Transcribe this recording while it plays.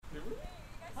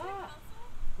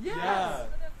Yes.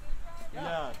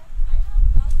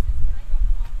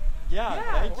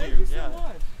 Yeah. Thank you so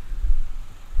much.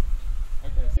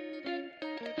 Okay.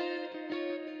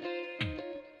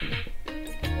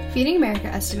 Feeding America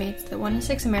estimates that 1 in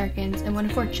 6 Americans and 1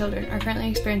 in 4 children are currently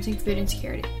experiencing food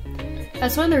insecurity.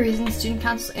 That's one of the reasons Student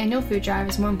Council's annual food drive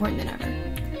is more important than ever.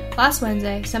 Last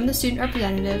Wednesday, some of the student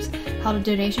representatives held a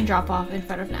donation drop-off in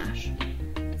front of Nash.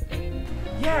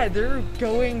 Yeah, they're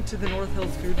going to the North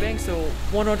Hills Food Bank, so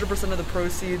 100% of the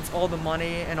proceeds, all the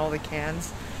money, and all the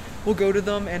cans will go to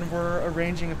them, and we're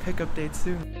arranging a pickup date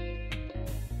soon.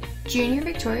 Junior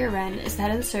Victoria Wren is the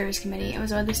head of the service committee and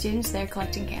was one of the students there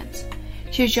collecting cans.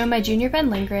 She was joined by Junior Ben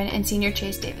Lindgren and Senior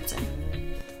Chase Davidson.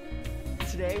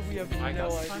 Today we have I no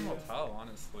guess idea. time will tell,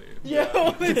 honestly. Yeah,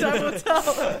 only time will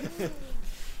tell.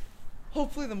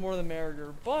 Hopefully the more the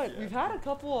merrier, but we've had a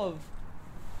couple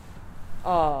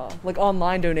of like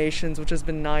online donations, which has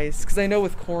been nice, because I know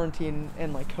with quarantine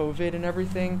and like COVID and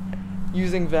everything,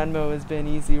 using Venmo has been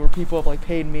easy, where people have like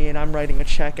paid me and I'm writing a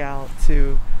check out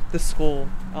to the school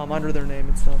under their name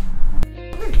and stuff.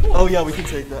 Oh yeah, we can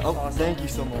take that. Oh, thank you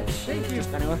so much. Thank you.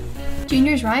 Anyway,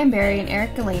 Juniors Ryan Berry and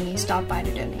Eric Delaney stopped by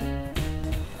to donate.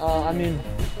 I mean,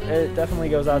 it definitely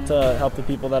goes out to help the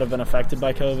people that have been affected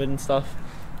by COVID and stuff.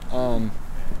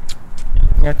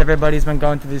 If everybody's been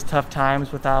going through these tough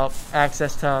times without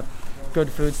access to good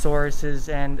food sources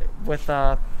and with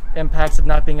impacts of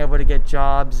not being able to get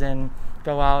jobs and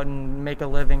go out and make a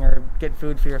living or get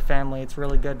food for your family, it's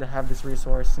really good to have this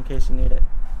resource in case you need it.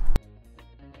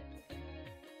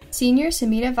 Senior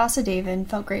Samita Vasudevan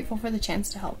felt grateful for the chance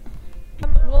to help.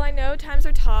 Well, I know times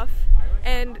are tough,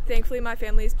 and thankfully my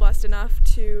family is blessed enough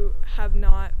to have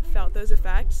not felt those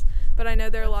effects. But I know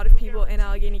there are a lot of people in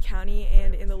Allegheny County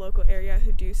and in the local area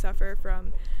who do suffer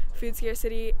from food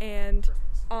scarcity, and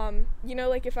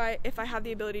like if I have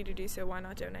the ability to do so, why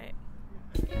not donate?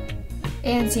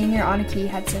 And Senior Anaki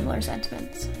had similar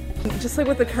sentiments. Just like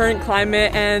with the current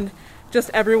climate and just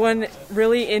everyone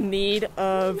really in need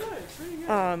of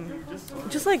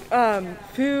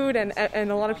food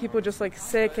and a lot of people just like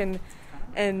sick and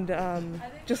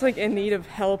just like in need of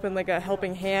help and like a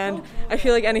helping hand. I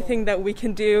feel like anything that we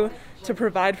can do to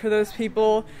provide for those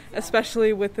people,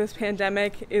 especially with this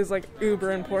pandemic, is like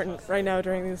uber important right now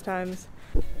during these times.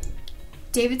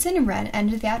 Davidson and Wren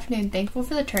ended the afternoon thankful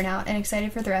for the turnout and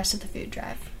excited for the rest of the food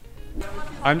drive.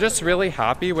 I'm just really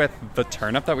happy with the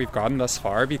turnout that we've gotten thus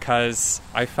far, because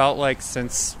I felt like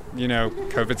since,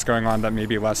 COVID's going on that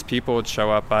maybe less people would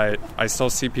show up, but I still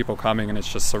see people coming, and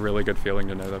it's just a really good feeling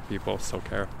to know that people still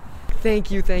care.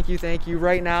 Thank you.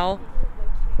 Right now,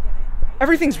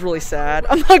 everything's really sad.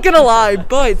 I'm not gonna lie,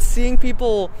 but seeing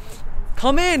people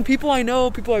come in, people I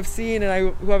know, people I've seen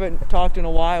and who haven't talked in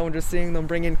a while, and just seeing them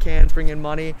bring in cans, bring in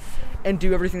money, and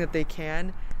do everything that they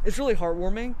can, it's really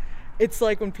heartwarming. It's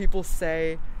like when people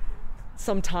say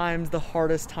sometimes the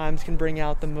hardest times can bring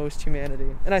out the most humanity,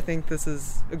 and I think this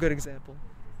is a good example.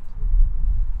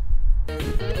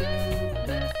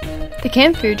 The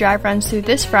Camp Food Drive runs through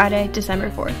this Friday, December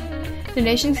 4th.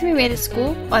 Donations can be made at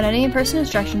school, on any in-person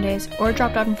instruction days, or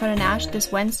dropped off in front of Nash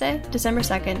this Wednesday, December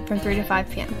 2nd from 3 to 5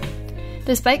 p.m.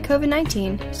 Despite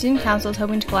COVID-19, Student Council is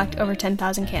hoping to collect over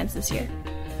 10,000 cans this year.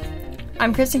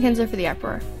 I'm Kristen Kinzler for the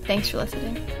Uproar. Thanks for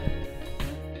listening.